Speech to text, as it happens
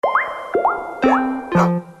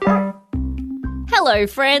Hello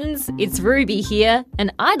friends, it's Ruby here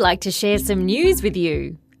and I'd like to share some news with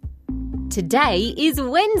you. Today is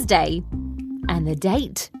Wednesday and the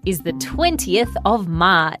date is the 20th of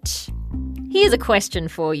March. Here's a question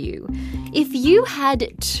for you. If you had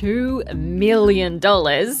 $2 million,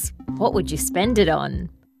 what would you spend it on?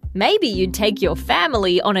 Maybe you'd take your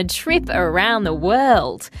family on a trip around the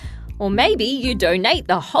world. Or maybe you donate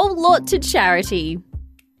the whole lot to charity.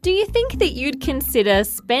 Do you think that you'd consider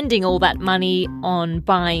spending all that money on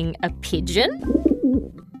buying a pigeon?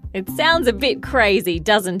 It sounds a bit crazy,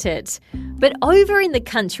 doesn't it? But over in the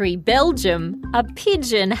country Belgium, a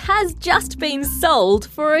pigeon has just been sold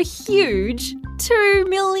for a huge $2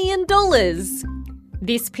 million.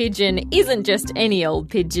 This pigeon isn't just any old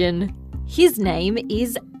pigeon. His name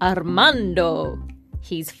is Armando.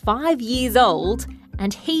 He's 5 years old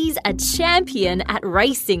and he's a champion at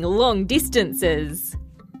racing long distances.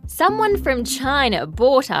 Someone from China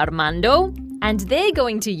bought Armando and they're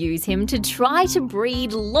going to use him to try to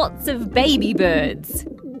breed lots of baby birds.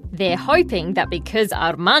 They're hoping that because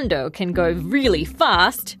Armando can go really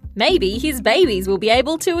fast, maybe his babies will be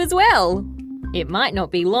able to as well. It might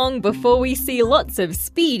not be long before we see lots of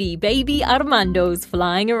speedy baby Armandos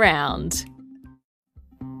flying around.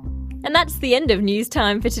 And that's the end of news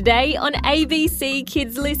time for today on ABC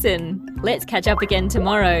Kids Listen. Let's catch up again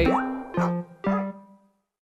tomorrow.